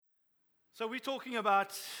So we're talking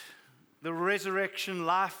about the resurrection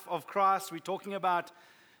life of Christ. We're talking about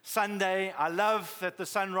Sunday. I love that the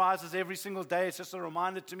sun rises every single day. It's just a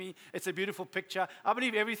reminder to me. It's a beautiful picture. I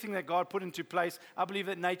believe everything that God put into place, I believe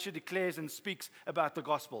that nature declares and speaks about the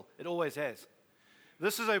gospel. It always has.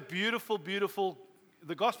 This is a beautiful,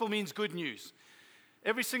 the gospel means good news.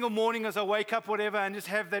 Every single morning as I wake up, whatever, and just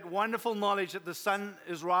have that wonderful knowledge that the sun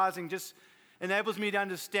is rising just enables me to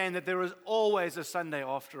understand that there is always a Sunday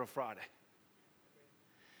after a Friday.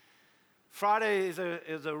 Friday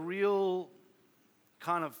is a real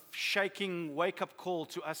kind of shaking wake-up call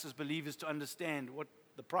to us as believers to understand what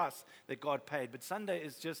the price that God paid. But Sunday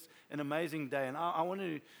is just an amazing day. And I want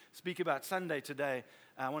to speak about Sunday today.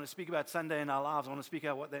 I want to speak about Sunday in our lives. I want to speak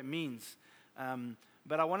about what that means.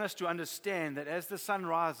 But I want us to understand that as the sun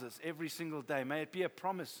rises every single day, may it be a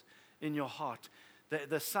promise in your heart that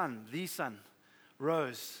the sun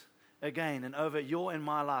rose again and over your and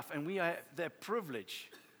my life. And we have the privilege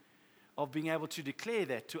of being able to declare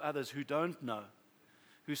that to others who don't know,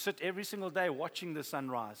 who sit every single day watching the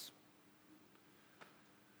sunrise,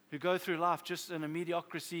 who go through life just in a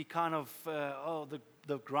mediocrity kind of,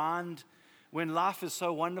 the grind, when life is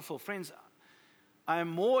so wonderful. Friends, I am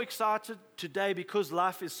more excited today because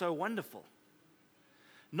life is so wonderful,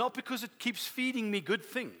 not because it keeps feeding me good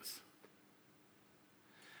things,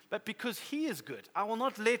 but because He is good. I will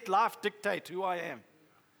not let life dictate who I am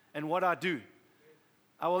and what I do.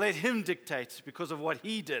 I will let Him dictate because of what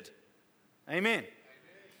He did. Amen.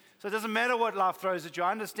 So it doesn't matter what life throws at you.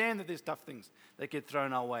 I understand that there's tough things that get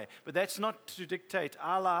thrown our way. But that's not to dictate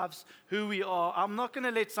our lives, who we are. I'm not going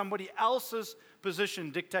to let somebody else's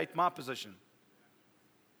position dictate my position.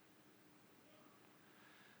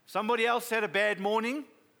 Somebody else had a bad morning,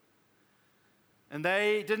 and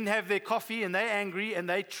they didn't have their coffee, and they're angry, and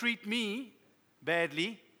they treat me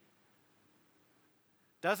badly.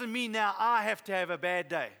 Doesn't mean now I have to have a bad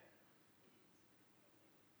day.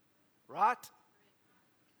 Right?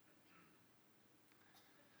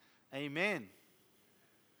 Amen.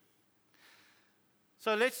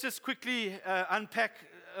 So let's just quickly unpack.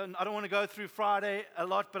 I don't want to go through Friday a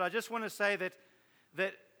lot, but I just want to say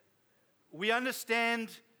that we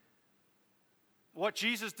understand what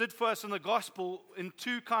Jesus did for us in the gospel in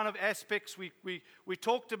two kind of aspects. We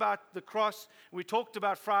talked about the cross. We talked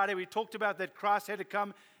about Friday. We talked about that Christ had to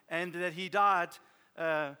come and that He died.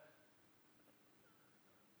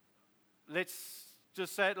 Let's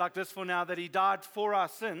just say it like this for now, that He died for our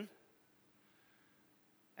sin.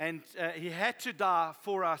 And He had to die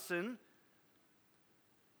for our sin.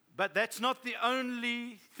 But that's not the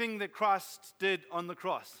only thing that Christ did on the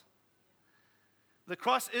cross. The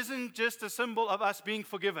cross isn't just a symbol of us being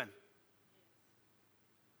forgiven.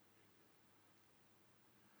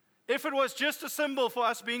 If it was just a symbol for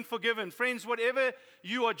us being forgiven, friends, whatever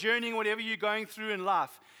you are journeying, whatever you're going through in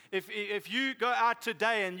life, if you go out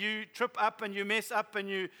today and you trip up and you mess up and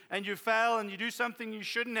you fail and you do something you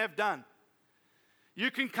shouldn't have done, you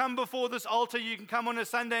can come before this altar, you can come on a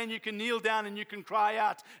Sunday and you can kneel down and you can cry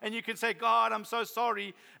out and you can say, God, I'm so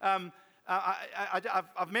sorry.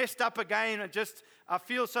 I've messed up again. I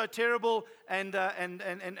feel so terrible,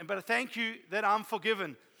 but thank you that I'm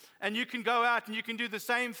forgiven. And you can go out and you can do the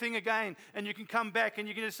same thing again, and you can come back and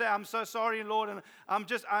you can just say, I'm so sorry, Lord, and I'm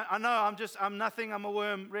nothing. I'm a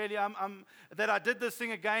worm, really. That I did this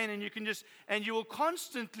thing again, and you will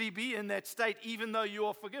constantly be in that state, even though you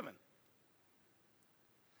are forgiven.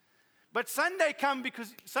 But Sunday came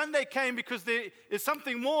because there is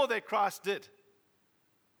something more that Christ did.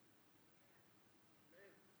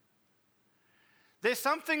 There's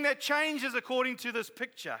something that changes according to this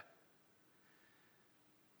picture.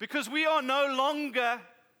 Because we are no longer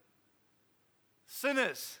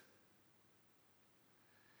sinners.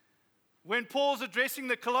 When Paul's addressing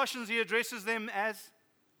the Colossians, he addresses them as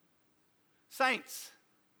saints.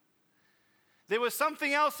 There was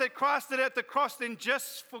something else that Christ did at the cross than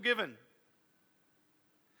just forgiven.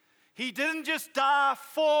 He didn't just die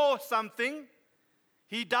for something.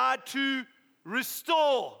 He died to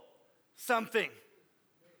restore something.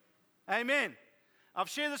 Amen. I've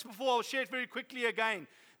shared this before. I'll share it very quickly again.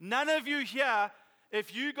 None of you here,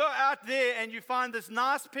 if you go out there and you find this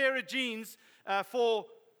nice pair of jeans for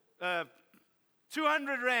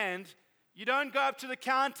 200 Rand, you don't go up to the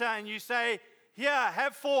counter and you say, here,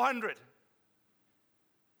 have 400.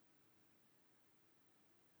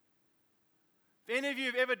 If any of you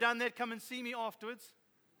have ever done that, come and see me afterwards.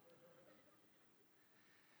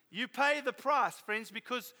 You pay the price, friends,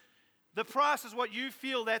 because the price is what you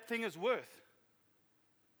feel that thing is worth.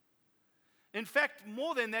 In fact,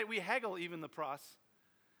 more than that, we haggle even the price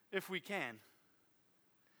if we can,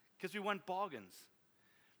 because we want bargains.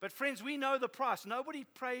 But friends, we know the price. Nobody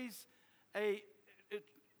pays a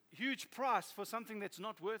huge price for something that's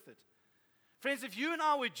not worth it. Friends, if you and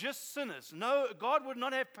I were just sinners, no, God would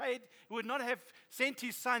not have paid, would not have sent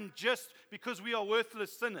His Son just because we are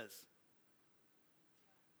worthless sinners.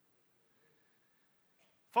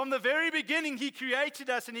 From the very beginning, He created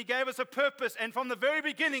us and He gave us a purpose. And from the very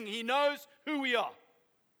beginning, He knows who we are.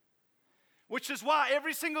 Which is why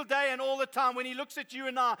every single day and all the time when He looks at you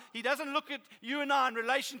and I, He doesn't look at you and I in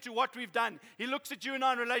relation to what we've done. He looks at you and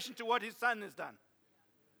I in relation to what His Son has done.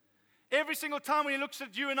 Every single time when He looks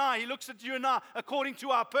at you and I, He looks at you and I according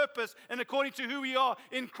to our purpose and according to who we are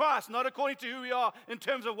in Christ, not according to who we are in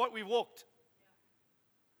terms of what we've walked.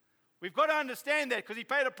 We've got to understand that because He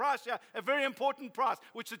paid a price here, a very important price,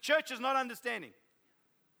 which the church is not understanding.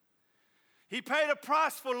 He paid a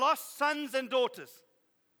price for lost sons and daughters.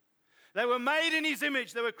 They were made in His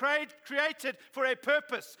image. They were created for a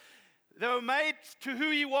purpose. They were made to who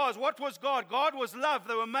He was. What was God? God was love.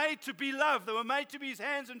 They were made to be love. They were made to be His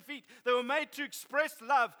hands and feet. They were made to express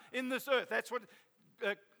love in this earth. That's what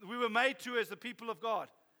we were made to as the people of God.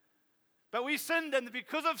 But we sinned, and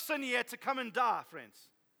because of sin, He had to come and die, friends.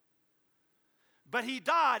 But He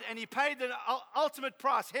died, and He paid the ultimate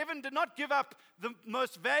price. Heaven did not give up the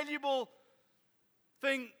most valuable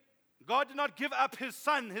thing. God did not give up His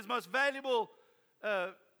Son, His most valuable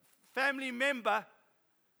family member,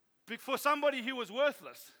 for somebody who was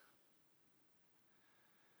worthless.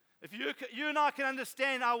 If you and I can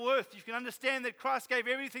understand our worth, you can understand that Christ gave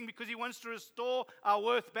everything because He wants to restore our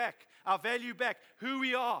worth back, our value back, who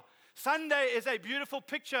we are. Sunday is a beautiful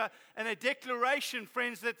picture and a declaration,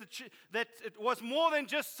 friends, that it was more than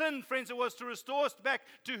just sin, friends. It was to restore us back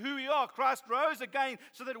to who we are. Christ rose again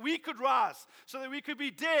so that we could rise, so that we could be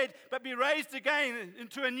dead but be raised again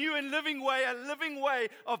into a new and living way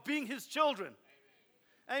of being His children.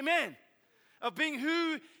 Amen. Of being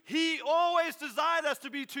who He always desired us to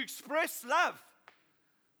be, to express love.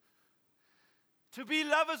 To be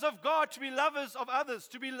lovers of God, to be lovers of others,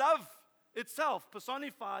 to be love itself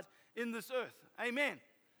personified in this earth. Amen.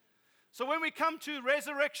 So when we come to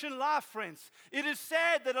resurrection life, friends, it is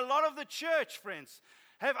sad that a lot of the church, friends,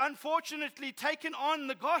 have unfortunately taken on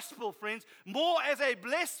the gospel, friends, more as a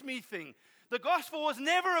bless me thing. The gospel was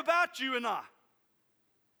never about you and I.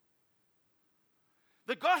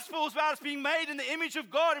 The gospel is about us being made in the image of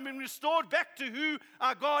God and being restored back to who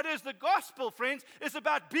our God is. The gospel, friends, is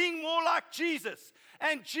about being more like Jesus.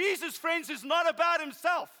 And Jesus, friends, is not about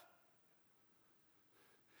Himself.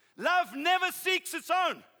 Love never seeks its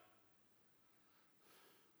own.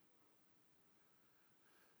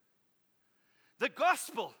 The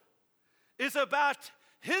gospel is about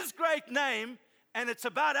His great name, and it's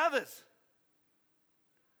about others.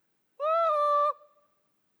 Woo!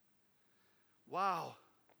 Wow.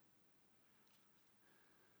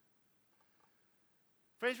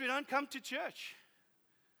 Friends, we don't come to church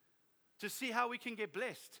to see how we can get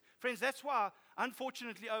blessed. Friends, that's why,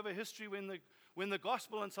 unfortunately, over history, when the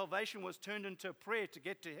gospel and salvation was turned into a prayer to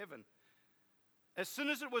get to heaven, as soon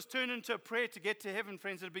as it was turned into a prayer to get to heaven,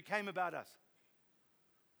 friends, it became about us.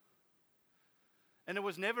 And it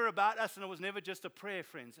was never about us, and it was never just a prayer,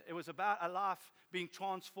 friends. It was about a life being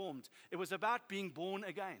transformed. It was about being born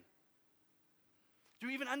again. Do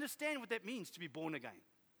you even understand what that means, to be born again?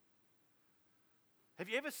 Have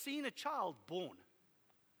you ever seen a child born?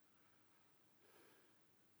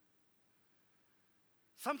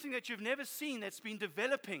 Something that you've never seen, that's been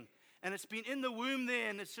developing, and it's been in the womb there,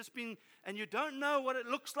 and it's just been, and you don't know what it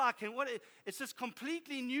looks like, and it's just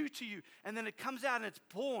completely new to you, and then it comes out and it's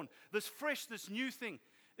born, this fresh, this new thing.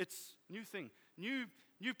 It's new thing, new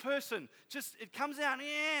person. Just, it comes out,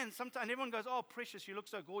 and sometimes everyone goes, "Oh, precious, you look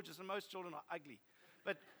so gorgeous," and most children are ugly.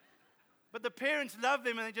 But the parents love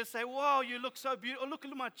them, and they just say, "Wow, you look so beautiful. Oh, look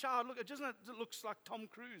at my child. Look, it looks like Tom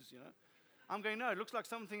Cruise, you know." I'm going, "No, it looks like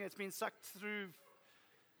something that's been sucked through."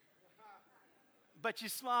 But you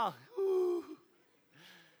smile. Ooh.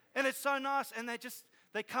 And it's so nice, and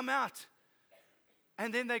they come out.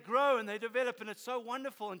 And then they grow and they develop, and it's so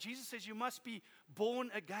wonderful. And Jesus says you must be born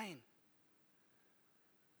again.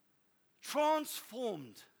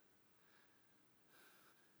 Transformed.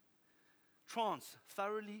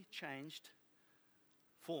 Thoroughly changed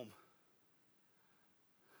form.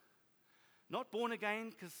 Not born again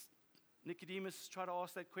because Nicodemus tried to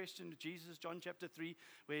ask that question to Jesus, John chapter 3,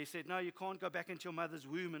 where he said, "No, you can't go back into your mother's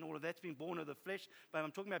womb," and all of that's being born of the flesh, but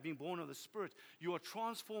I'm talking about being born of the Spirit. You are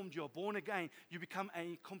transformed, you are born again, you become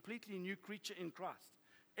a completely new creature in Christ.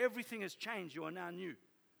 Everything has changed, you are now new.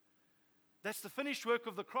 That's the finished work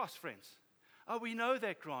of the cross, friends. Oh, we know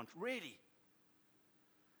that, Grant, really.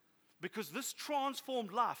 Because this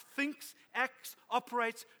transformed life thinks, acts,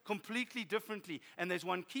 operates completely differently. And there's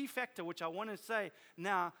one key factor which I want to say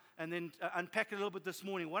now and then unpack it a little bit this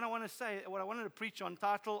morning. What I wanted to preach on,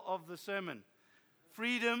 title of the sermon,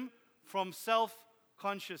 freedom from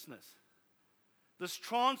self-consciousness. This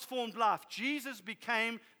transformed life. Jesus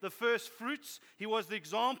became the first fruits. He was the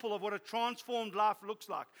example of what a transformed life looks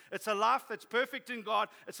like. It's a life that's perfect in God.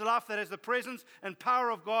 It's a life that has the presence and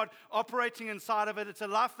power of God operating inside of it. It's a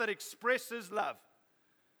life that expresses love.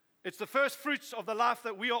 It's the first fruits of the life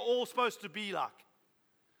that we are all supposed to be like.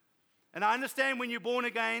 And I understand when you're born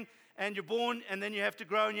again, and you're born, and then you have to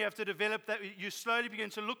grow and you have to develop, that you slowly begin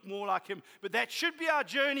to look more like Him. But that should be our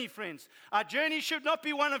journey, friends. Our journey should not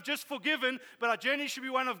be one of just forgiven, but our journey should be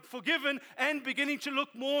one of forgiven and beginning to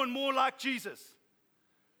look more and more like Jesus.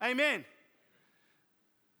 Amen.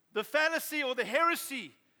 The fallacy or the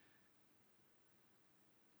heresy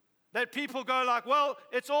that people go like, well,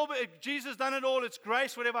 it's all, Jesus done it all, it's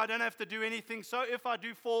grace, whatever, I don't have to do anything. So if I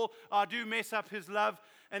do fall, I do mess up, His love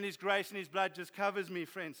and His grace and His blood just covers me,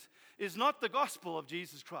 friends, is not the gospel of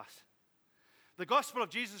Jesus Christ. The gospel of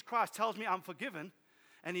Jesus Christ tells me I'm forgiven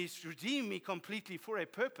and He's redeemed me completely for a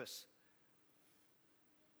purpose.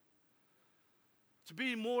 To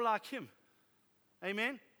be more like Him.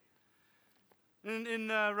 Amen? In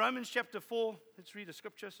Romans chapter 4, let's read a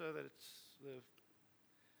scripture so that the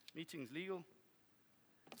meeting's legal.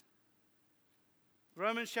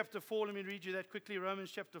 Romans chapter 4, let me read you that quickly. Romans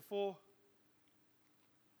chapter 4.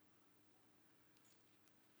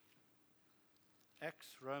 Acts,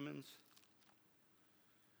 Romans.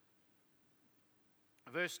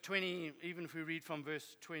 Verse 20, even if we read from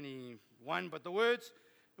verse 21. But the words,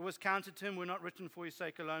 it was counted to Him, were not written for His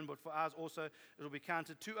sake alone, but for ours also. It will be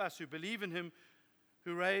counted to us who believe in Him,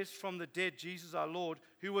 who raised from the dead Jesus our Lord,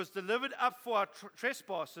 who was delivered up for our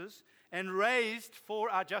trespasses and raised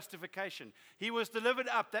for our justification. He was delivered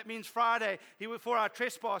up. That means Friday. He was for our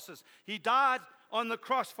trespasses. He died on the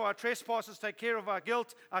cross for our trespasses, take care of our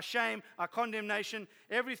guilt, our shame, our condemnation,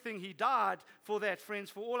 everything. He died for that, friends,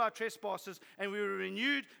 for all our trespasses, and we were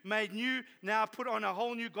renewed, made new, now put on a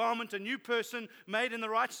whole new garment, a new person, made in the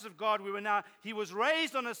righteousness of God. He was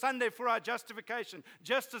raised on a Sunday for our justification,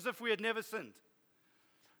 just as if we had never sinned.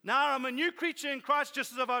 Now I'm a new creature in Christ,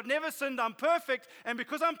 just as if I've never sinned. I'm perfect, and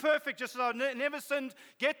because I'm perfect, just as I've never sinned,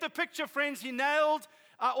 get the picture, friends. He nailed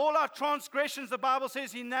all our transgressions. The Bible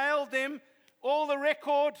says He nailed them. All the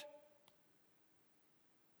record,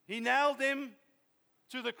 He nailed them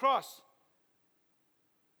to the cross.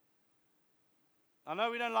 I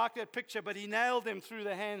know we don't like that picture, but He nailed them through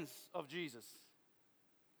the hands of Jesus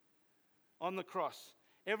on the cross.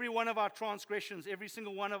 Every one of our transgressions, every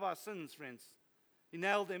single one of our sins, friends, He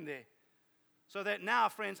nailed them there. So that now,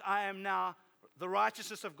 friends, I am now the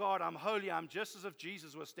righteousness of God. I'm holy. I'm just as if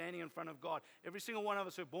Jesus was standing in front of God. Every single one of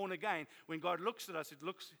us who are born again, when God looks at us,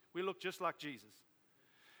 we look just like Jesus.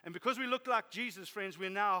 And because we look like Jesus, friends, we're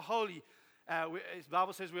now holy. The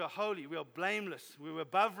Bible says we are holy. We are blameless. We were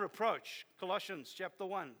above reproach. Colossians chapter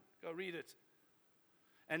 1. Go read it.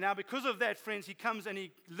 And now because of that, friends, He comes and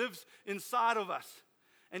He lives inside of us.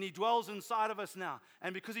 And He dwells inside of us now.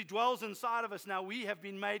 And because He dwells inside of us now, we have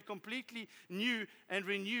been made completely new and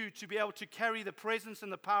renewed to be able to carry the presence and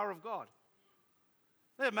the power of God.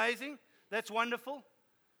 Isn't that amazing? That's wonderful.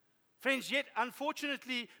 Friends, yet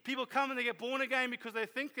unfortunately, people come and they get born again because they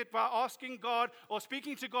think that by asking God or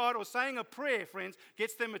speaking to God or saying a prayer, friends,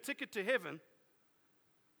 gets them a ticket to heaven.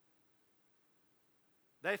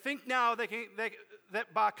 They think now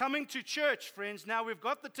that by coming to church, friends, now we've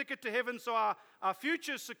got the ticket to heaven, so our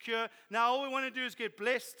future is secure. Now all we want to do is get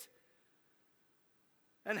blessed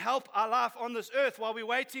and help our life on this earth while we're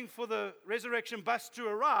waiting for the resurrection bus to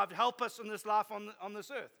arrive. Help us in this life on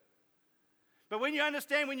this earth. But when you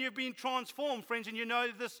understand, when you've been transformed, friends, and you know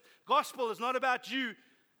this gospel is not about you,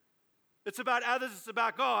 it's about others, it's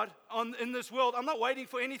about God in this world. I'm not waiting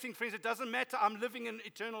for anything, friends. It doesn't matter. I'm living in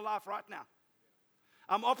eternal life right now.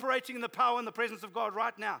 I'm operating in the power and the presence of God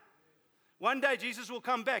right now. One day Jesus will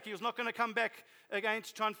come back. He was not going to come back again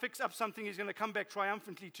to try and fix up something. He's going to come back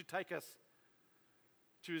triumphantly to take us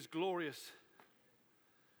to His glorious.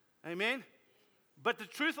 Amen? But the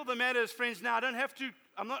truth of the matter is, friends, now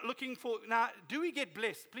I'm not looking for, now, do we get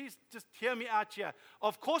blessed? Please just hear me out here.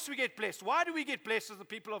 Of course we get blessed. Why do we get blessed as the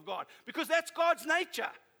people of God? Because that's God's nature.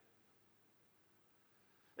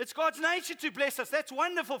 It's God's nature to bless us. That's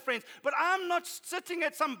wonderful, friends. But I'm not sitting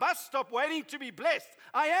at some bus stop waiting to be blessed.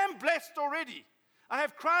 I am blessed already. I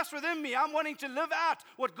have Christ within me. I'm wanting to live out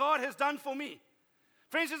what God has done for me.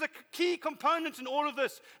 Friends, there's a key component in all of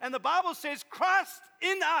this. And the Bible says, Christ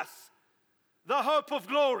in us, the hope of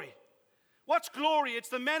glory. What's glory? It's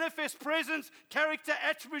the manifest presence, character,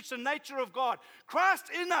 attributes, and nature of God. Christ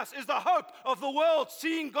in us is the hope of the world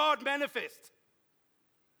seeing God manifest.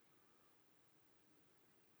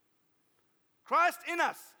 Christ in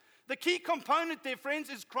us. The key component there, friends,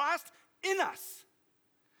 is Christ in us.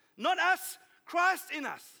 Not us, Christ in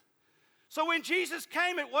us. So when Jesus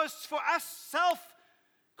came, it was for us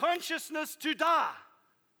self-consciousness to die.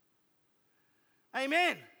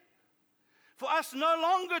 Amen. For us no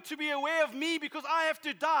longer to be aware of me because I have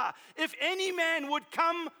to die. If any man would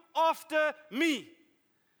come after me.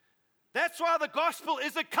 That's why the gospel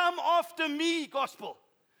is a come after me gospel.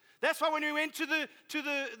 That's why when we went to the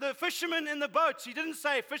fishermen in the boats, he didn't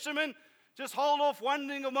say, fishermen, just hold off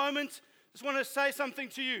wondering a moment. Just want to say something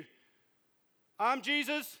to you. I'm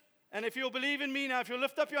Jesus, and if you'll believe in me now, if you'll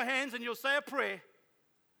lift up your hands and you'll say a prayer,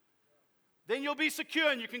 then you'll be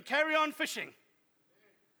secure and you can carry on fishing.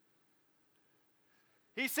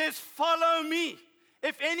 He says, follow me.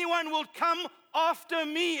 If anyone will come after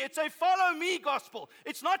me, it's a follow me gospel.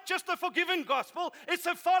 It's not just a forgiven gospel, it's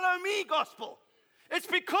a follow me gospel. It's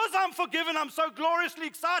because I'm forgiven, I'm so gloriously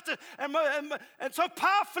excited and so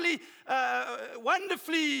powerfully,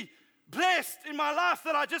 wonderfully blessed in my life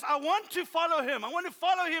that I want to follow him. I want to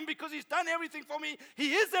follow him because he's done everything for me.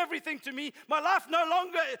 He is everything to me. My life no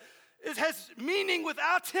longer has meaning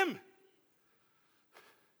without him.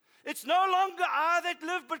 It's no longer I that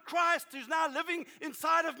live, but Christ who's now living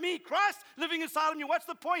inside of me. Christ living inside of me. What's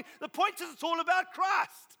the point? The point is it's all about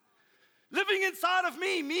Christ. Living inside of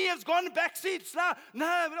me. Me has gone backseats now.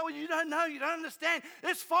 No, you don't know. You don't understand.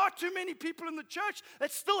 There's far too many people in the church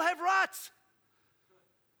that still have rights.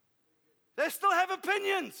 They still have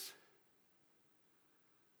opinions.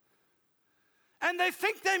 And they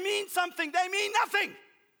think they mean something. They mean nothing.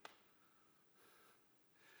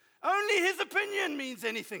 Only his opinion means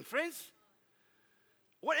anything, friends.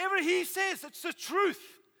 Whatever he says, it's the truth.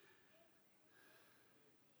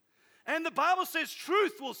 And the Bible says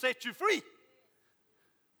truth will set you free.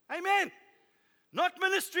 Amen. Not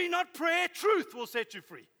ministry, not prayer, truth will set you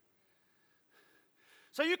free.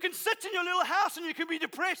 So you can sit in your little house and you can be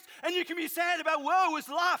depressed and you can be sad about woe is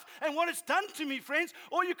life and what it's done to me, friends.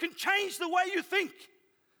 Or you can change the way you think.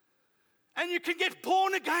 And you can get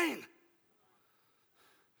born again.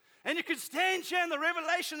 And you can stand here in the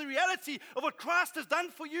revelation, the reality of what Christ has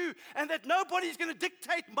done for you, and that nobody's going to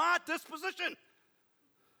dictate my disposition.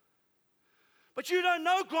 But you don't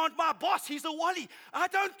know, Grant, my boss, he's a wali. I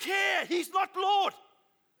don't care. He's not Lord.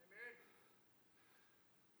 Amen.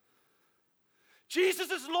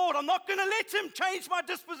 Jesus is Lord. I'm not going to let him change my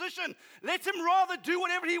disposition. Let him rather do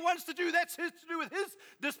whatever he wants to do. That's his to do with his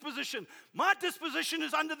disposition. My disposition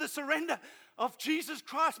is under the surrender of Jesus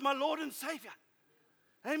Christ, my Lord and Savior.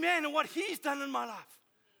 Amen. And what he's done in my life.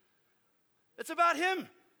 It's about him.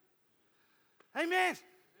 Amen.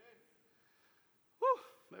 Whew,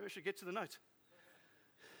 maybe I should get to the note.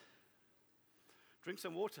 Drink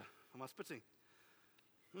some water. Am I spitting?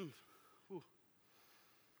 Can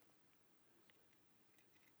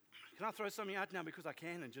I throw something out now because I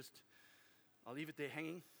can and just, I'll leave it there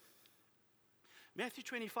hanging. Matthew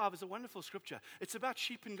 25 is a wonderful scripture. It's about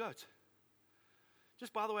sheep and goats.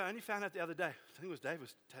 Just by the way, I only found out the other day, I think it was Dave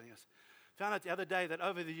was telling us, found out the other day that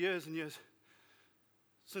over the years and years,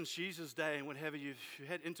 since Jesus' day and what have you, you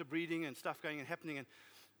had interbreeding and stuff going and happening. And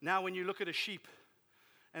now when you look at a sheep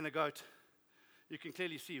and a goat, you can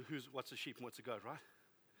clearly see what's a sheep and what's a goat, right?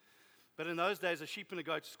 But in those days, a sheep and a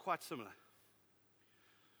goat is quite similar.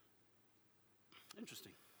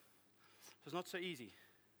 Interesting. So it's not so easy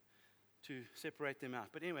to separate them out.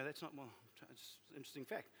 But anyway, that's not more, it's an interesting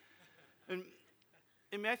fact. And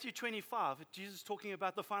in Matthew 25, Jesus is talking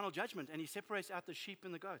about the final judgment, and he separates out the sheep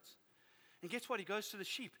and the goats. And guess what? He goes to the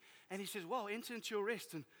sheep, and he says, well, enter into your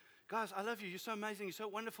rest. And guys, I love you. You're so amazing. You're so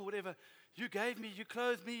wonderful, whatever. You gave me, you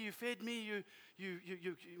clothed me, you fed me. You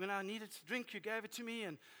when I needed to drink, you gave it to me.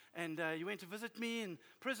 And you went to visit me in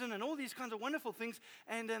prison and all these kinds of wonderful things.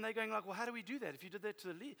 And then they're going like, well, how do we do that? If you did that to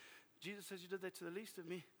the least, Jesus says you did that to the least of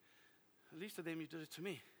me. The least of them, you did it to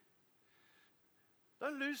me.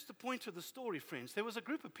 Don't lose the point of the story, friends. There was a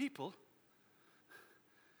group of people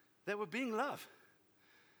that were being loved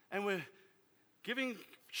and were giving,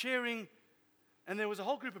 sharing, and there was a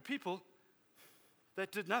whole group of people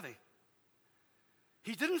that did nothing.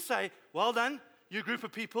 He didn't say, well done, you group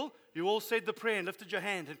of people, you all said the prayer and lifted your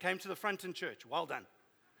hand and came to the front in church. Well done.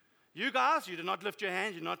 You guys, you did not lift your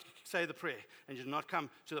hand, you did not say the prayer, and you did not come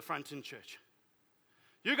to the front in church.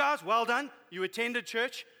 You guys, well done, you attended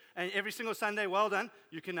church, and every single Sunday, well done,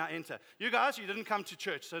 you can now enter. You guys, you didn't come to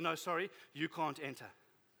church, so no, sorry, you can't enter.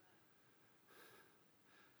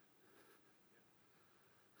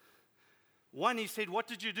 One, he said, what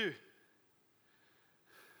did you do?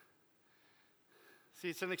 See,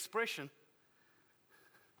 it's an expression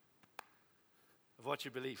of what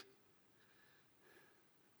you believe.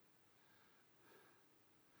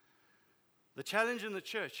 The challenge in the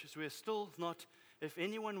church is we're still not, if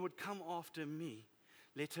anyone would come after me,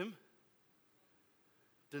 let him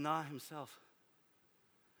deny himself.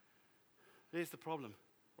 There's the problem,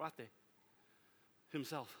 right there.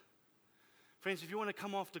 Himself. Friends, if you want to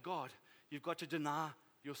come after God, you've got to deny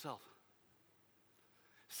yourself.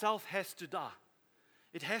 Self has to die.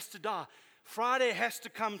 It has to die. Friday has to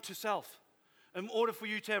come to self in order for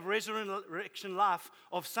you to have resurrection life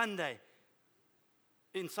of Sunday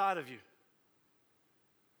inside of you.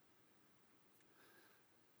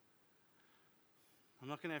 I'm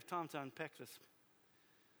not going to have time to unpack this.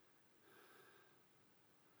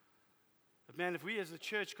 But man, if we as a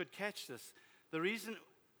church could catch this, the reason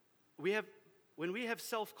when we have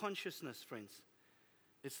self-consciousness, friends,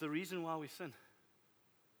 it's the reason why we sin.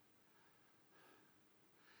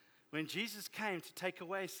 When Jesus came to take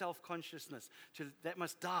away self-consciousness, that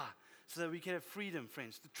must die so that we can have freedom,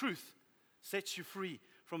 friends. The truth sets you free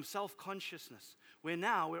from self-consciousness,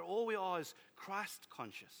 where all we are is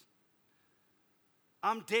Christ-conscious.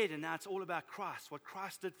 I'm dead, and now it's all about Christ, what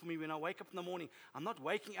Christ did for me when I wake up in the morning. I'm not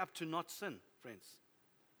waking up to not sin, friends.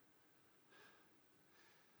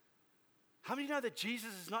 How many know that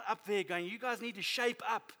Jesus is not up there going, you guys need to shape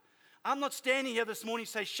up? I'm not standing here this morning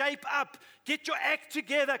saying, shape up, get your act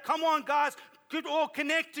together. Come on, guys, good, all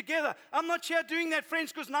connect together. I'm not here doing that,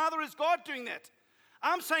 friends, because neither is God doing that.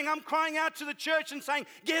 I'm crying out to the church and saying,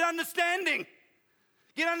 get understanding.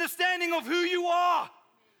 Get understanding of who you are.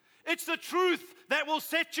 It's the truth that will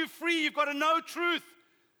set you free. You've got to know truth.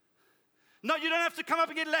 No, you don't have to come up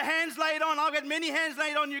and get hands laid on. I've got many hands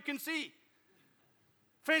laid on, you can see.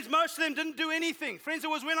 Friends, most of them didn't do anything. Friends, it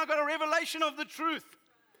was when I got a revelation of the truth.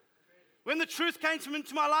 When the truth came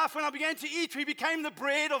into my life, when I began to eat, we became the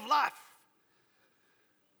bread of life.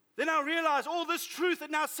 Then I realized all this truth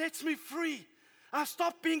that now sets me free. I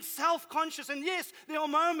stopped being self-conscious. And yes, there are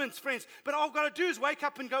moments, friends, but all I've got to do is wake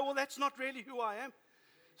up and go, well, that's not really who I am.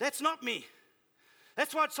 That's not me.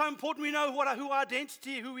 That's why it's so important we know who our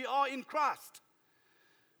identity, who we are in Christ.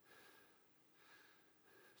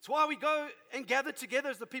 It's why we go and gather together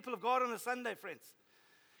as the people of God on a Sunday, friends.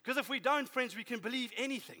 Because if we don't, friends, we can believe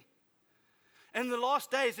anything. And in the last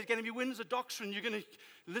days, there's going to be winds of doctrine. You're going to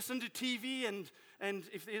listen to TV and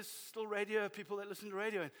if there's still radio, people that listen to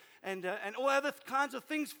radio and all other kinds of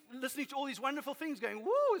things, listening to all these wonderful things, going,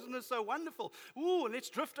 woo, isn't this so wonderful? Woo, and let's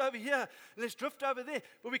drift over here, and let's drift over there.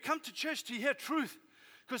 But we come to church to hear truth,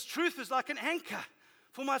 because truth is like an anchor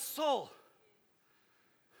for my soul.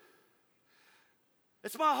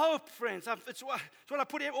 It's my hope, friends. It's what I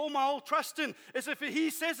put all my whole trust in. Is if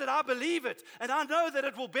He says it, I believe it, and I know that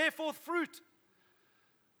it will bear forth fruit.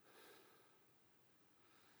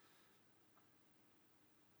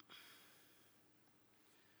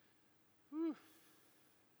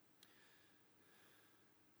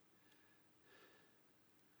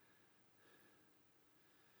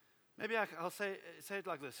 Maybe I'll say it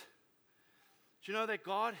like this. Do you know that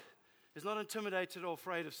God is not intimidated or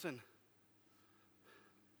afraid of sin?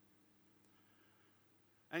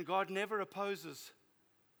 And God never opposes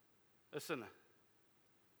a sinner.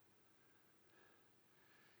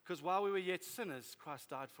 Because while we were yet sinners, Christ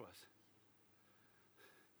died for us.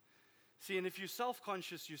 See, and if you're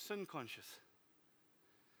self-conscious, you're sin-conscious.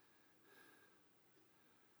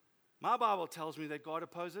 My Bible tells me that God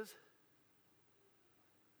opposes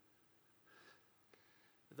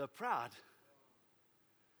the proud.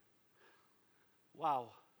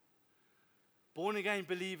 Wow. Born-again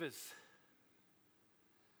believers,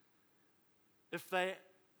 if they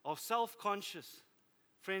are self-conscious,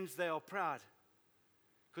 friends, they are proud.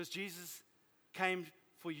 Because Jesus came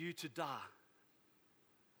for you to die.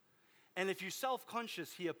 And if you're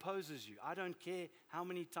self-conscious, He opposes you. I don't care how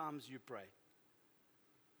many times you pray.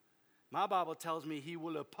 My Bible tells me He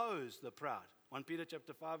will oppose the proud. 1 Peter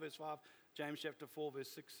chapter 5, verse 5, James chapter 4, verse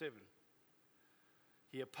 6, 7.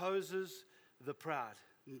 He opposes the proud.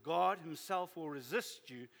 And God Himself will resist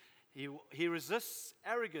you. He resists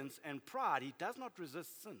arrogance and pride. He does not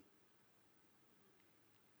resist sin.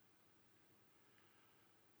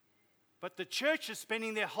 But the church is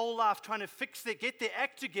spending their whole life trying to get their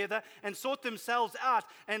act together and sort themselves out.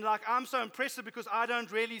 And I'm so impressive because I don't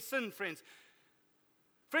really sin, friends.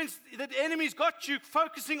 Friends, the enemy's got you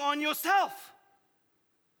focusing on yourself.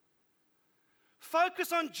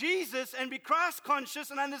 Focus on Jesus and be Christ conscious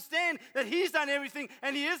and understand that He's done everything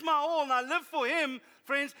and He is my all and I live for Him,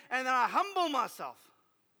 friends, and then I humble myself.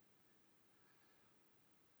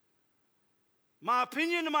 My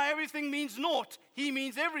opinion and my everything means naught. He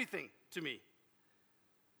means everything to me.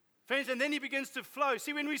 Friends, and then he begins to flow.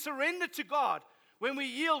 See, when we surrender to God, when we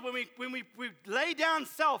yield, when we lay down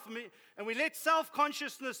self and we let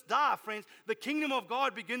self-consciousness die, friends, the kingdom of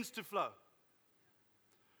God begins to flow.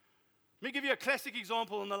 Let me give you a classic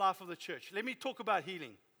example in the life of the church. Let me talk about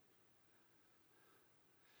healing.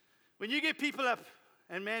 When you get people up,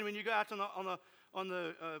 and man, when you go out on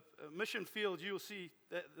the mission field, you'll see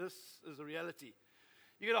that this is a reality.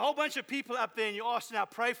 You get a whole bunch of people up there, and you ask now,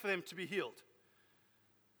 pray for them to be healed.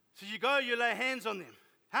 So you go, you lay hands on them.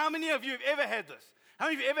 How many of you have ever had this? How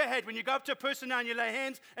many of you ever had, when you go up to a person now and you lay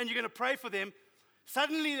hands and you're going to pray for them,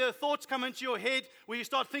 suddenly the thoughts come into your head where you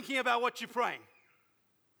start thinking about what you're praying?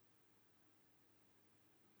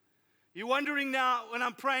 You're wondering now, when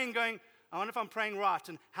I'm praying, going, I wonder if I'm praying right,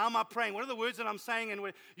 and how am I praying? What are the words that I'm saying? And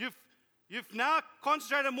you've now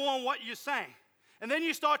concentrated more on what you're saying. And then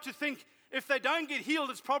you start to think, if they don't get healed,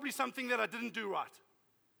 it's probably something that I didn't do right.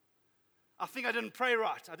 I think I didn't pray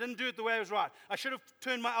right. I didn't do it the way it was right. I should have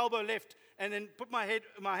turned my elbow left and then put my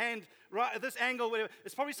hand right at this angle, whatever.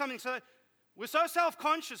 It's probably something. So we're so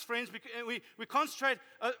self-conscious, friends, because we concentrate,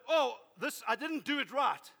 I didn't do it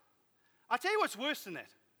right. I'll tell you what's worse than that.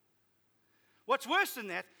 What's worse than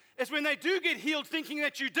that is when they do get healed thinking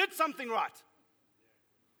that you did something right.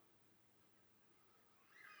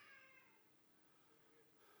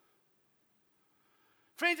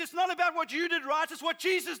 Friends, it's not about what you did right, it's what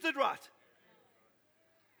Jesus did right.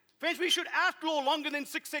 Friends, we should outlaw longer than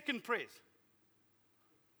 6-second prayers.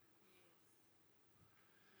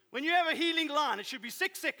 When you have a healing line, it should be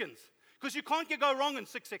 6 seconds, because you can't go wrong in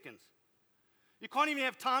 6 seconds. You can't even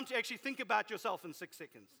have time to actually think about yourself in 6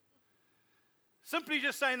 seconds. Simply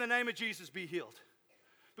just say, in the name of Jesus, be healed.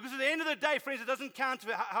 Because at the end of the day, friends, it doesn't count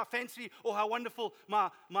how fancy or how wonderful my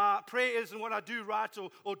prayer is and what I do right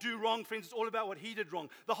or do wrong, friends. It's all about what he did wrong.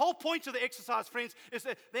 The whole point of the exercise, friends, is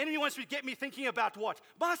that the enemy wants to get me thinking about what?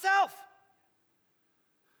 Myself.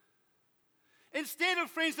 Instead of,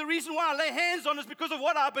 friends, the reason why I lay hands on is because of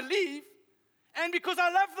what I believe and because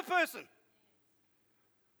I love the person.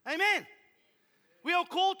 Amen. We are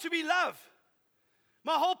called to be love.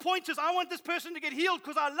 My whole point is I want this person to get healed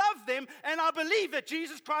because I love them and I believe that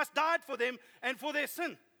Jesus Christ died for them and for their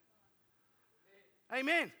sin.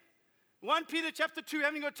 Amen. 1 Peter chapter 2,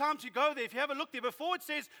 haven't got time to go there. If you have a look there, before it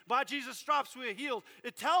says, by Jesus' stripes we are healed,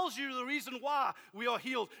 it tells you the reason why we are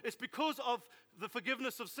healed. It's because of the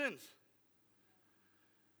forgiveness of sins.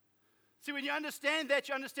 See, when you understand that,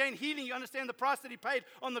 you understand healing, you understand the price that he paid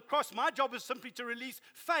on the cross. My job is simply to release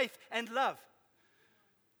faith and love.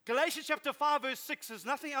 Galatians chapter 5 verse 6 says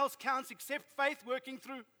nothing else counts except faith working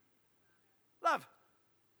through love.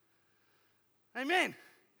 Amen.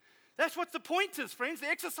 That's what the point is, friends. The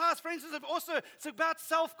exercise, friends, is also it's about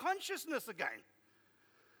self-consciousness again.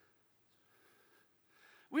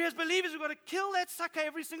 We as believers, we've got to kill that sucker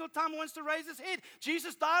every single time he wants to raise his head.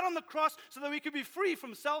 Jesus died on the cross so that we could be free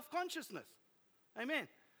from self-consciousness. Amen.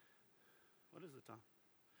 What is the time?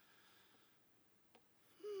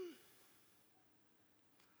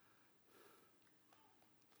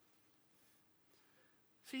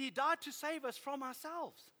 See, he died to save us from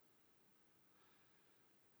ourselves.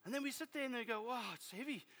 And then we sit there and they go, wow, it's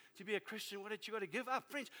heavy to be a Christian. What did you got to give up?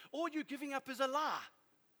 Friends, all you're giving up is a lie.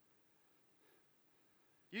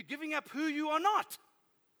 You're giving up who you are not.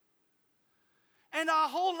 And our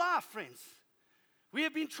whole life, friends, we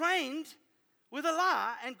have been trained with a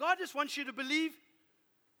lie, and God just wants you to believe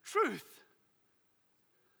truth.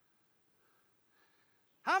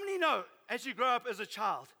 How many know, as you grow up as a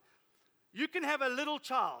child, you can have a little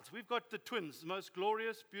child. We've got the twins, the most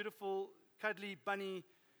glorious, beautiful, cuddly, bunny,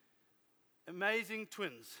 amazing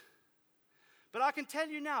twins. But I can tell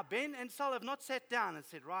you now, Ben and Sal have not sat down and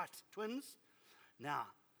said, right, twins, now,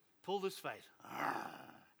 pull this face.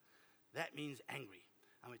 That means angry.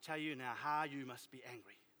 I'm going to tell you now how you must be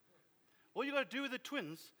angry. All you got to do with the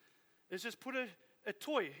twins is just put a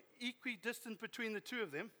toy equidistant between the two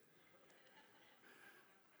of them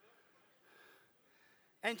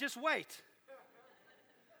and just wait.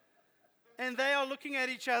 And they are looking at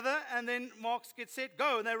each other, and then marks get set,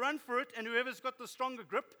 go, and they run for it, and whoever's got the stronger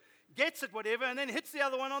grip gets it, whatever, and then hits the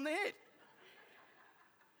other one on the head.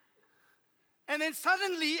 And then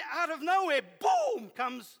suddenly, out of nowhere, boom,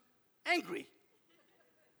 comes angry.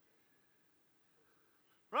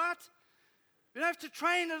 Right? You don't have to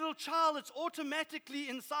train a little child. It's automatically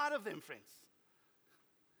inside of them, friends.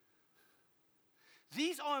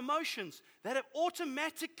 These are emotions that have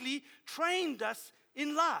automatically trained us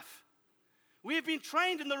in life. We have been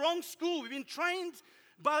trained in the wrong school. We've been trained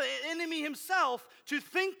by the enemy himself to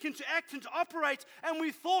think and to act and to operate, and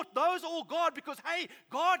we thought those are all God because, hey,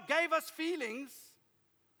 God gave us feelings.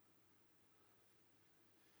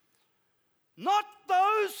 Not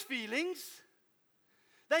those feelings.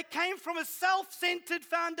 They came from a self-centered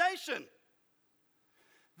foundation.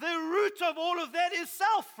 The root of all of that is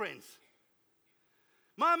self, friends.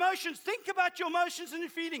 My emotions, think about your emotions and your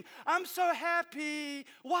feeling. I'm so happy.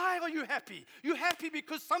 Why are you happy? You're happy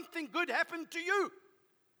because something good happened to you.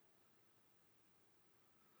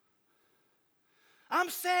 I'm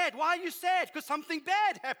sad. Why are you sad? Because something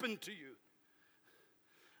bad happened to you.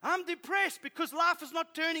 I'm depressed because life is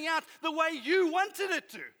not turning out the way you wanted it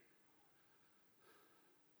to.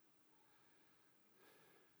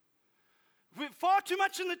 Far too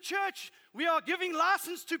much in the church, we are giving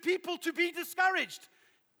license to people to be discouraged.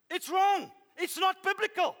 It's wrong. It's not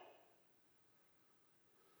biblical.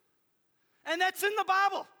 And that's in the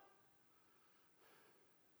Bible.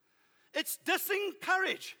 It's dissing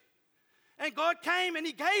courage. And God came and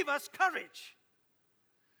He gave us courage.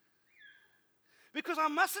 Because I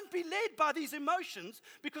mustn't be led by these emotions,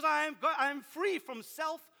 because I am free from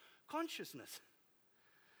self-consciousness.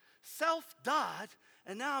 Self died,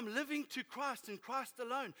 and now I'm living to Christ and Christ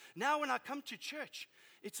alone. Now when I come to church,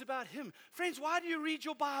 it's about Him. Friends, why do you read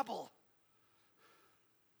your Bible?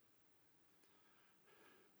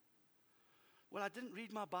 Well, I didn't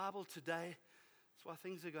read my Bible today. That's why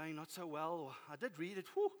things are going not so well. Or I did read it.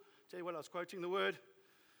 Whew. Tell you what, I was quoting the word.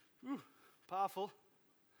 Whew, powerful.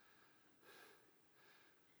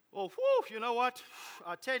 Oh, whew, you know what?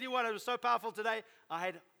 I tell you what, it was so powerful today. I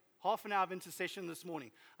had half an hour of intercession this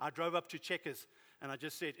morning. I drove up to Checkers, and I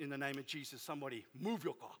just said, in the name of Jesus, somebody move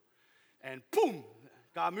your car. And boom,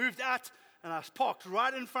 guy moved out, and I was parked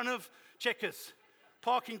right in front of Checkers.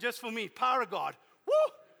 Parking just for me, power of God. Woo!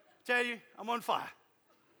 Tell you, I'm on fire.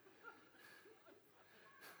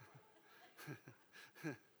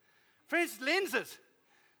 Friends,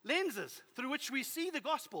 lenses through which we see the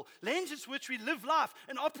gospel, lenses through which we live life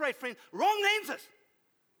and operate, friends, wrong lenses.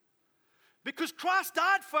 Because Christ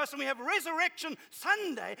died for us and we have Resurrection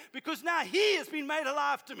Sunday because now He has been made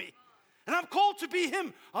alive to me. And I'm called to be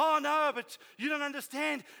Him. Oh, no, but you don't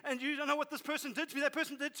understand and you don't know what this person did to me, that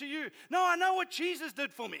person did to you. No, I know what Jesus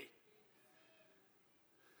did for me.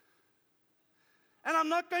 And I'm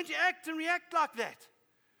not going to act and react like that.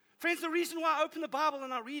 Friends, the reason why I open the Bible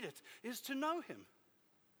and I read it is to know Him.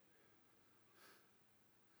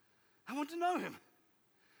 I want to know Him.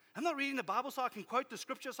 I'm not reading the Bible so I can quote the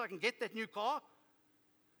scripture so I can get that new car.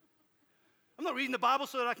 I'm not reading the Bible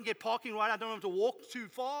so that I can get parking right. I don't have to walk too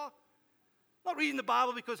far. I'm not reading the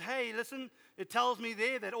Bible because, hey, listen, it tells me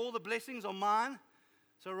there that all the blessings are mine.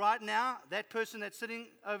 So right now, that person that's sitting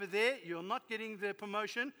over there, you're not getting the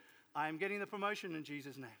promotion. I am getting the promotion in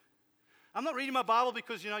Jesus' name. I'm not reading my Bible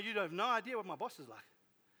because, you have no idea what my boss is like.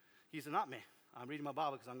 He's a nightmare. I'm reading my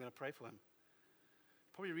Bible because I'm going to pray for him.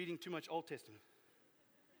 Probably reading too much Old Testament.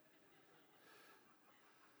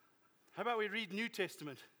 How about we read New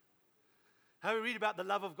Testament? How about we read about the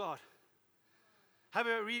love of God? How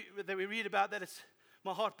about we read about that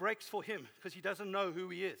my heart breaks for Him because He doesn't know who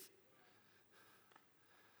He is.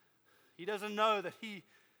 He doesn't know that He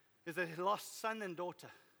is a lost son and daughter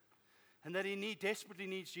and that He desperately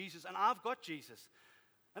needs Jesus. And I've got Jesus.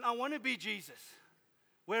 And I want to be Jesus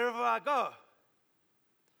wherever I go.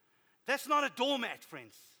 That's not a doormat,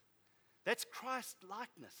 friends. That's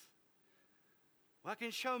Christ-likeness. Where I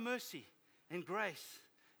can show mercy and grace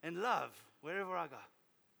and love wherever I go.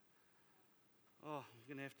 Oh, I'm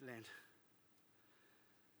going to have to land.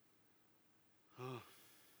 Oh.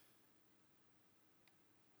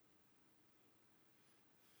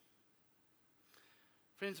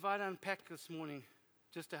 Friends, if I had to unpack this morning,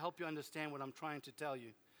 just to help you understand what I'm trying to tell you,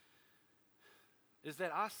 is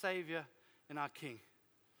that our Savior and our King,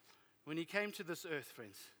 when He came to this earth,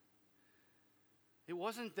 friends, it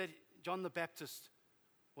wasn't that John the Baptist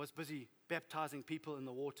was busy baptizing people in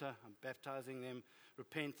the water. I'm baptizing them.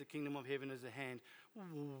 Repent, the kingdom of heaven is at hand.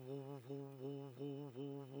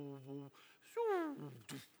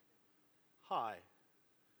 Hi,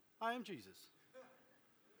 I am Jesus.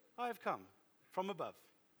 I have come from above.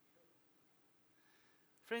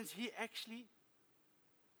 Friends, He actually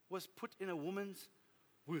was put in a woman's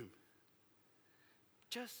womb,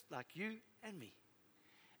 just like you and me.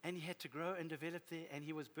 And He had to grow and develop there, and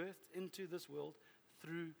He was birthed into this world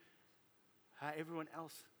through how everyone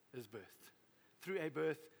else is birthed, through a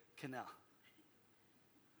birth canal.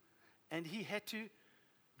 And He had to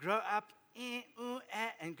grow up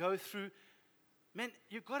and go through. Man,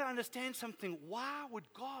 you've got to understand something. Why would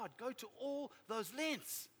God go to all those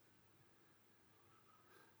lengths?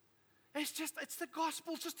 It's the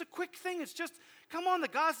gospel, it's just a quick thing. It's just, come on, the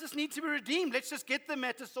guys just need to be redeemed. Let's just get the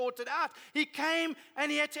matter sorted out. He came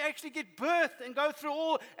and he had to actually get birthed and go through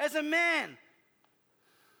all as a man.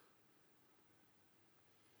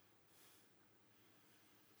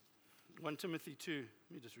 1 Timothy 2,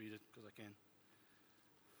 let me just read it because I can.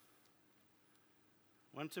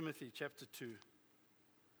 1 Timothy chapter 2.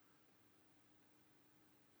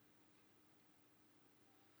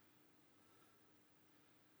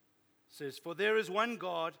 Says, for there is one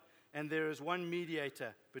God and there is one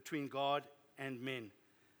mediator between God and men,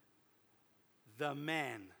 the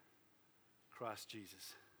man, Christ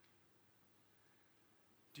Jesus.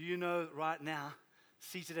 Do you know right now,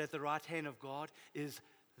 seated at the right hand of God is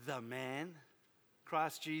the man,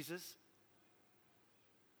 Christ Jesus?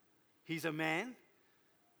 He's a man.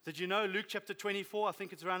 Did you know Luke chapter 24, I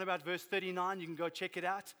think it's around about verse 39, you can go check it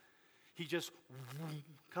out. He just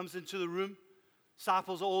comes into the room,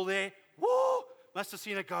 disciples are all there. Woo! Must have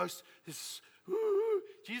seen a ghost.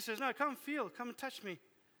 Jesus says, no, come feel, come and touch me.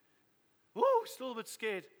 Woo! Still a little bit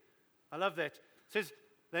scared. I love that. It says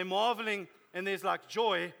they're marveling and there's like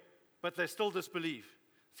joy, but they still disbelieve.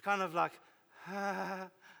 It's kind of like,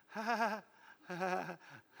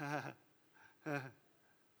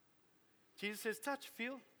 Jesus says, touch,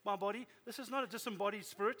 feel my body. This is not a disembodied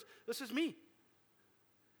spirit. This is me.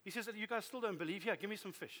 He says, you guys still don't believe? Here, give me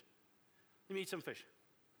some fish. Let me eat some fish.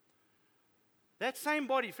 That same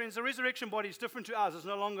body, friends, the resurrection body is different to ours. It's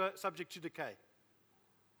no longer subject to decay.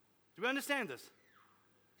 Do we understand this?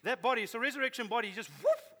 That body, it's a resurrection body, just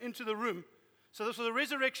whoop into the room. So this was a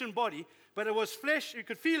resurrection body, but it was flesh. You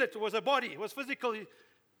could feel it. It was a body. It was physical.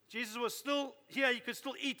 Jesus was still here. He could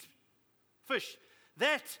still eat fish.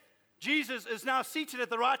 That Jesus is now seated at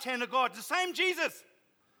the right hand of God. The same Jesus.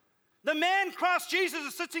 The man, Christ Jesus,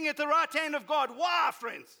 is sitting at the right hand of God. Why,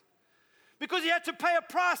 friends? Because he had to pay a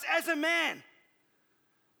price as a man.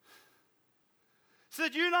 So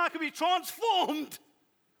that you and I could be transformed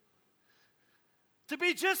to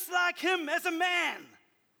be just like him as a man.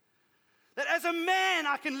 That as a man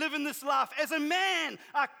I can live in this life. As a man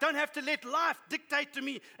I don't have to let life dictate to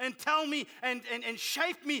me and tell me and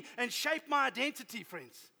shape me and shape my identity,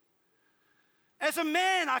 friends. As a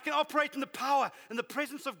man I can operate in the power and the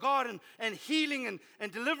presence of God and healing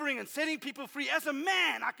and delivering and setting people free. As a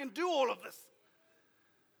man I can do all of this.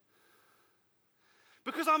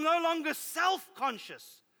 Because I'm no longer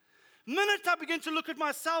self-conscious. The minute I begin to look at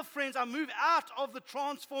myself, friends, I move out of the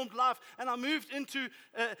transformed life and I moved into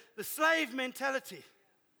the slave mentality.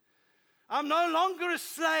 I'm no longer a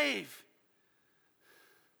slave.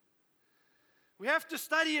 We have to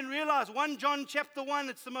study and realize 1 John chapter 1,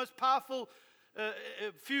 it's the most powerful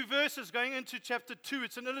few verses going into chapter 2.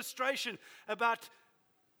 It's an illustration about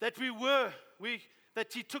that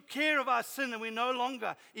that he took care of our sin and we're no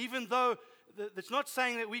longer, even though it's not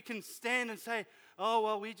saying that we can stand and say, oh,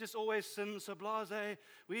 well, we just always sin, so blase,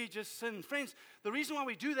 we just sin. Friends, the reason why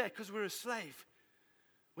we do that is because we're a slave.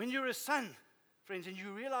 When you're a son, friends, and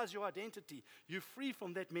you realize your identity, you're free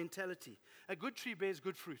from that mentality. A good tree bears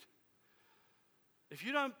good fruit. If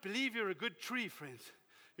you don't believe you're a good tree, friends,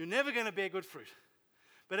 you're never going to bear good fruit.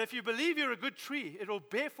 But if you believe you're a good tree, it will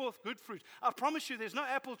bear forth good fruit. I promise you there's no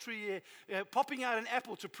apple tree here popping out an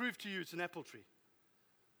apple to prove to you it's an apple tree.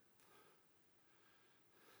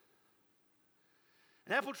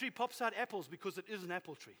 An apple tree pops out apples because it is an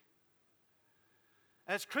apple tree.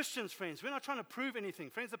 As Christians, friends, we're not trying to prove anything.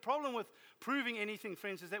 Friends, the problem with proving anything,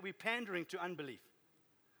 friends, is that we're pandering to unbelief.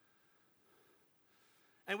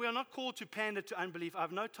 And we are not called to pander to unbelief. I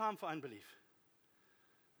have no time for unbelief.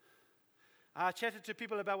 I chatted to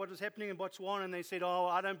people about what was happening in Botswana, and they said, oh,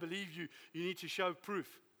 I don't believe you. You need to show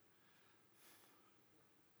proof.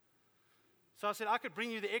 So I said, I could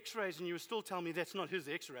bring you the x-rays and you would still tell me that's not his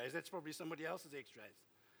x-rays. That's probably somebody else's x-rays.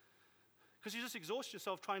 Because you just exhaust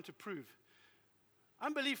yourself trying to prove.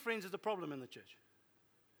 Unbelief, friends, is the problem in the church.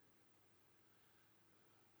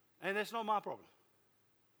 And that's not my problem.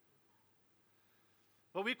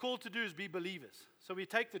 What we're called to do is be believers. So we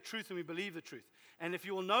take the truth and we believe the truth. And if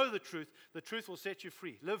you will know the truth will set you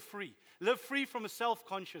free. Live free. Live free from a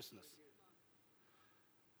self-consciousness.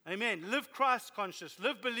 Amen. Live Christ conscious.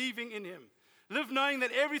 Live believing in him. Live knowing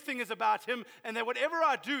that everything is about him and that whatever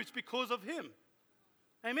I do, it's because of him.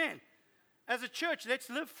 Amen. As a church, let's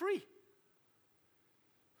live free.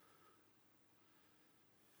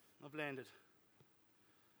 I've landed.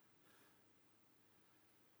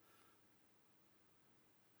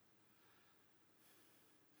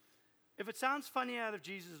 If it sounds funny out of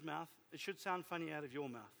Jesus' mouth, it should sound funny out of your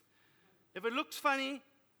mouth. If it looks funny,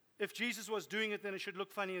 if Jesus was doing it, then it should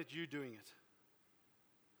look funny at you doing it.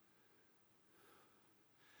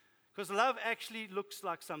 Because love actually looks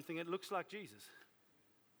like something. It looks like Jesus.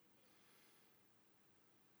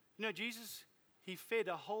 You know, Jesus, he fed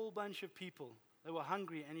a whole bunch of people. They were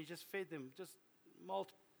hungry, and he just fed them, just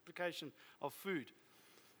multiplication of food.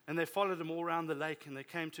 And they followed him all around the lake, and they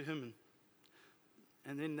came to him.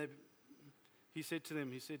 And then he said to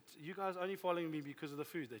them, he said, you guys only following me because of the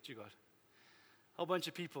food that you got. A whole bunch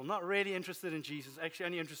of people, not really interested in Jesus, actually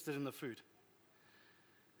only interested in the food.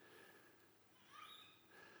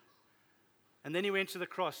 And then he went to the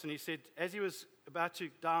cross, and he said, as he was about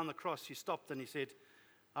to die on the cross, he stopped and he said,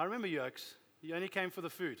 I remember you, Oaks. You only came for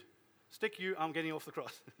the food. Stick you, I'm getting off the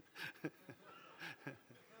cross.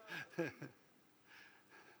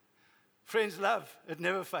 Friends, love, it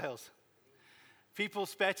never fails. People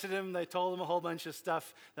spat at him. They told him a whole bunch of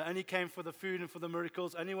stuff. They only came for the food and for the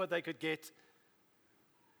miracles, only what they could get.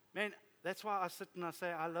 Man, that's why I sit and I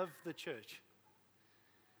say, I love the church.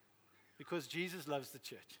 Because Jesus loves the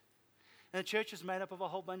church. And the church is made up of a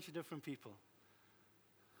whole bunch of different people.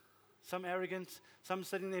 Some arrogant, some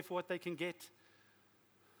sitting there for what they can get.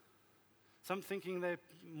 Some thinking they're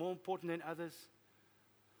more important than others.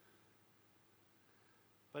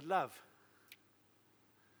 But love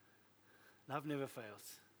never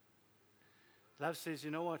fails. Love says,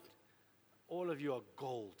 you know what? All of you are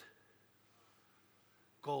gold.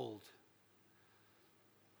 Gold.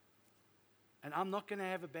 And I'm not going to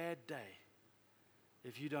have a bad day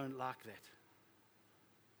if you don't like that.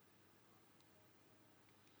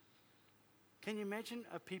 Can you imagine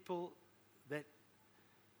a people that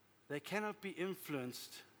they cannot be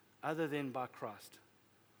influenced other than by Christ?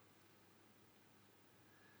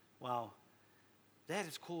 Wow. That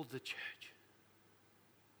is called the church.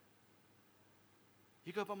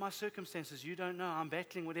 You go, by my circumstances, you don't know. I'm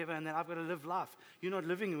battling whatever, and then I've got to live life. You're not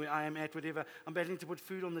living where I am at, whatever. I'm battling to put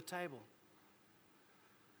food on the table.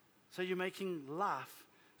 So you're making life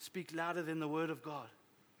speak louder than the Word of God.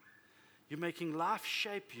 You're making life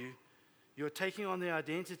shape you. You're taking on the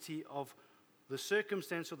identity of the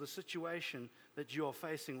circumstance or the situation that you are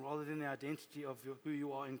facing rather than the identity of who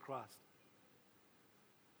you are in Christ.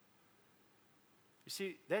 You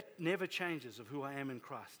see, that never changes of who I am in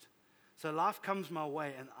Christ. So life comes my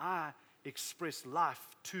way and I express life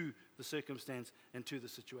to the circumstance and to the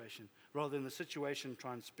situation rather than the situation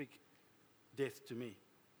try and speak death to me.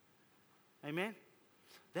 Amen?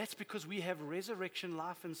 That's because we have resurrection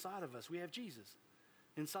life inside of us. We have Jesus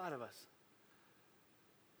inside of us.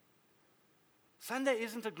 Sunday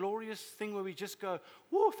isn't a glorious thing where we just go,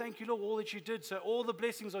 whoa, thank you, Lord, all that you did. So all the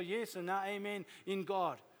blessings are yes and now amen in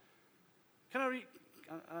God. Can I read?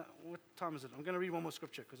 What time is it? I'm going to read one more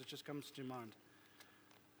scripture because it just comes to mind.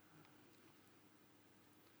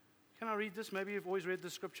 Can I read this? Maybe you've always read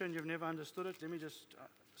this scripture and you've never understood it. Let me just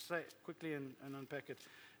say it quickly and unpack it.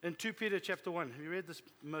 In 2 Peter chapter 1, have you read this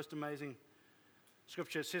most amazing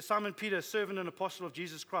scripture? It says, Simon Peter, servant and apostle of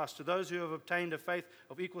Jesus Christ, to those who have obtained a faith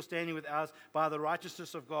of equal standing with ours by the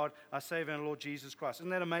righteousness of God, our Savior and Lord Jesus Christ. Isn't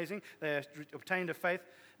that amazing? They have obtained a faith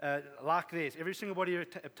like theirs. Every single body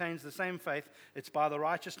obtains the same faith. It's by the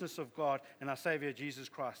righteousness of God and our Savior Jesus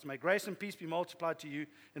Christ. May grace and peace be multiplied to you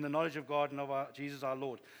in the knowledge of God and of our Jesus our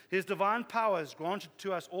Lord. His divine power has granted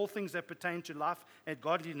to us all things that pertain to life and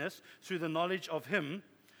godliness through the knowledge of Him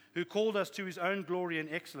who called us to His own glory and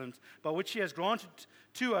excellence, by which He has granted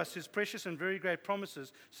to us His precious and very great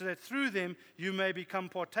promises, so that through them you may become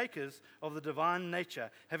partakers of the divine nature,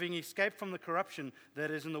 having escaped from the corruption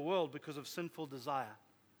that is in the world because of sinful desire.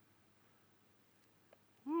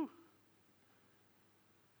 Woo.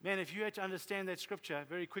 Man, if you had to understand that scripture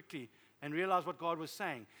very quickly and realize what God was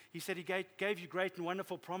saying, He said He gave you great and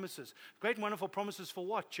wonderful promises. Great and wonderful promises for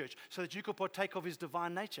what, church? So that you could partake of His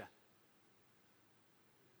divine nature.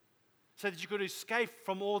 So that you could escape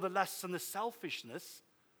from all the lusts and the selfishness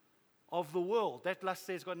of the world. That lust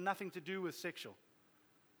there has got nothing to do with sexual.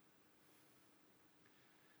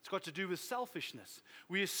 It's got to do with selfishness.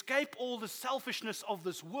 We escape all the selfishness of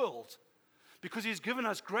this world because He's given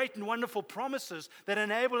us great and wonderful promises that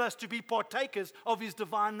enable us to be partakers of His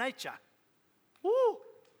divine nature. Woo!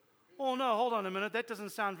 Oh no, hold on a minute. That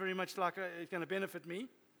doesn't sound very much like it's going to benefit me.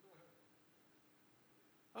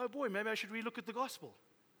 Oh boy, maybe I should relook at the gospel.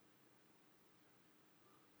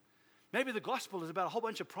 Maybe the gospel is about a whole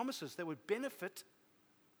bunch of promises that would benefit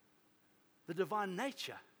the divine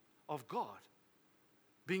nature of God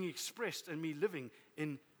being expressed in me living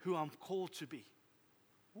in who I'm called to be.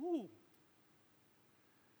 Woo.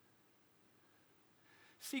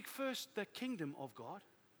 Seek first the kingdom of God,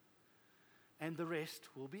 and the rest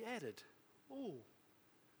will be added. Oh,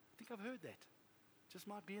 I think I've heard that. Just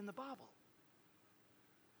might be in the Bible.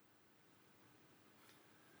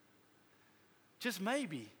 Just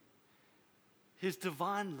maybe His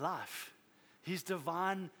divine life, His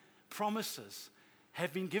divine promises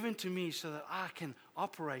have been given to me so that I can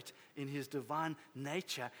operate in His divine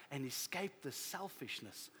nature and escape the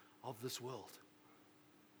selfishness of this world.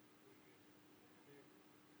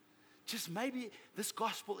 Just maybe this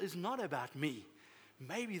gospel is not about me.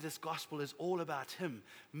 Maybe this gospel is all about Him.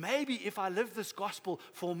 Maybe if I live this gospel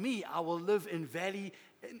for me, I will live in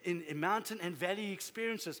mountain and valley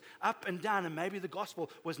experiences, up and down. And maybe the gospel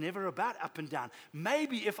was never about up and down.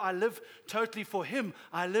 Maybe if I live totally for Him,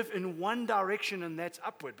 I live in one direction, and that's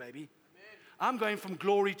upward, baby. Amen. I'm going from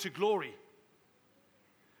glory to glory.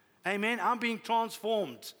 Amen. I'm being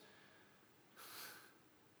transformed.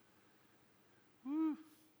 Woo.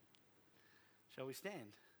 Shall we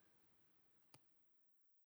stand?